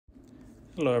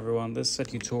Hello everyone, this is a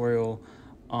tutorial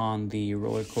on the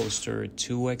roller coaster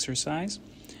 2 exercise.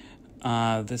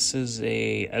 This is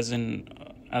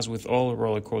as with all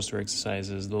roller coaster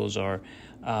exercises, those are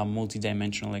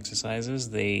multi-dimensional exercises.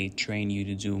 They train you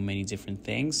to do many different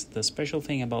things. The special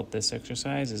thing about this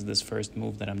exercise is this first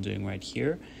move that I'm doing right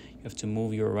here. You have to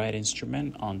move your right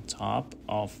instrument on top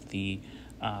of the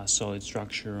solid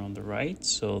structure on the right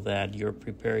so that you're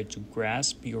prepared to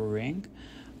grasp your ring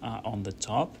on the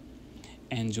top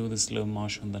and do this little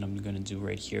motion that I'm going to do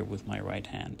right here with my right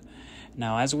hand.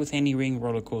 Now, as with any ring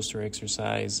roller coaster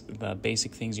exercise, the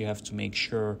basic things you have to make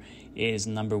sure is,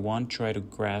 number one, try to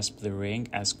grasp the ring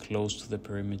as close to the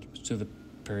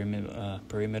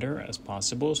perimeter as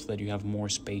possible so that you have more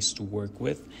space to work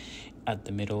with at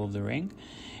the middle of the ring.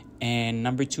 And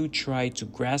number two, try to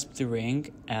grasp the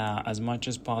ring as much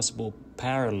as possible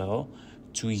parallel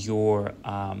to your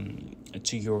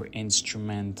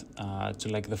instrument, to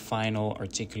like the final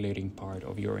articulating part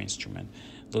of your instrument.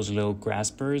 Those little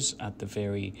graspers at the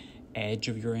very edge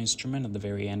of your instrument, at the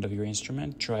very end of your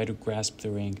instrument, try to grasp the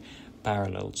ring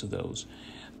parallel to those,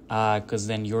 because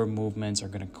then your movements are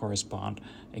going to correspond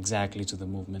exactly to the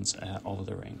movements of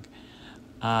the ring.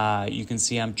 You can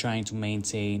see I'm trying to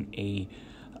maintain a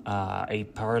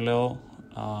parallel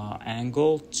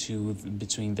angle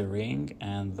between the ring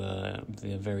and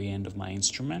the very end of my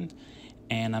instrument,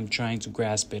 and I'm trying to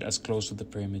grasp it as close to the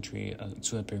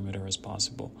perimeter as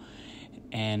possible.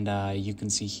 And you can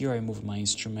see here I move my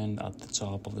instrument at the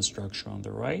top of the structure on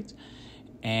the right,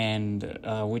 and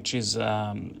which is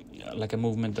like a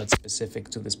movement that's specific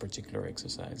to this particular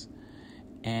exercise.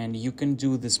 And you can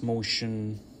do this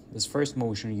first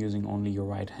motion using only your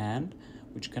right hand,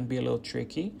 which can be a little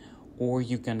tricky, or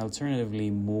you can alternatively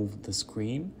move the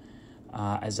screen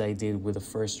as I did with the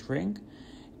first ring,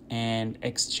 and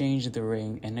exchange the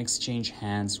ring and exchange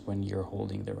hands when you're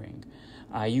holding the ring.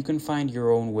 You can find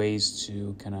your own ways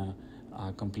to kind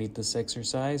of complete this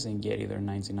exercise and get either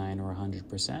 99 or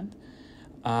 100%.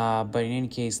 But in any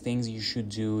case, things you should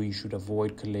do, you should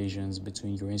avoid collisions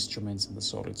between your instruments and the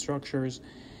solid structures.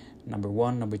 Number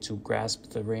one. Number two, grasp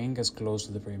the ring as close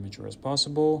to the perimeter as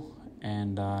possible.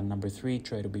 And number three,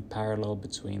 try to be parallel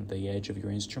between the edge of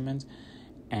your instrument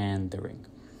and the ring.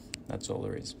 That's all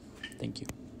there is. Thank you.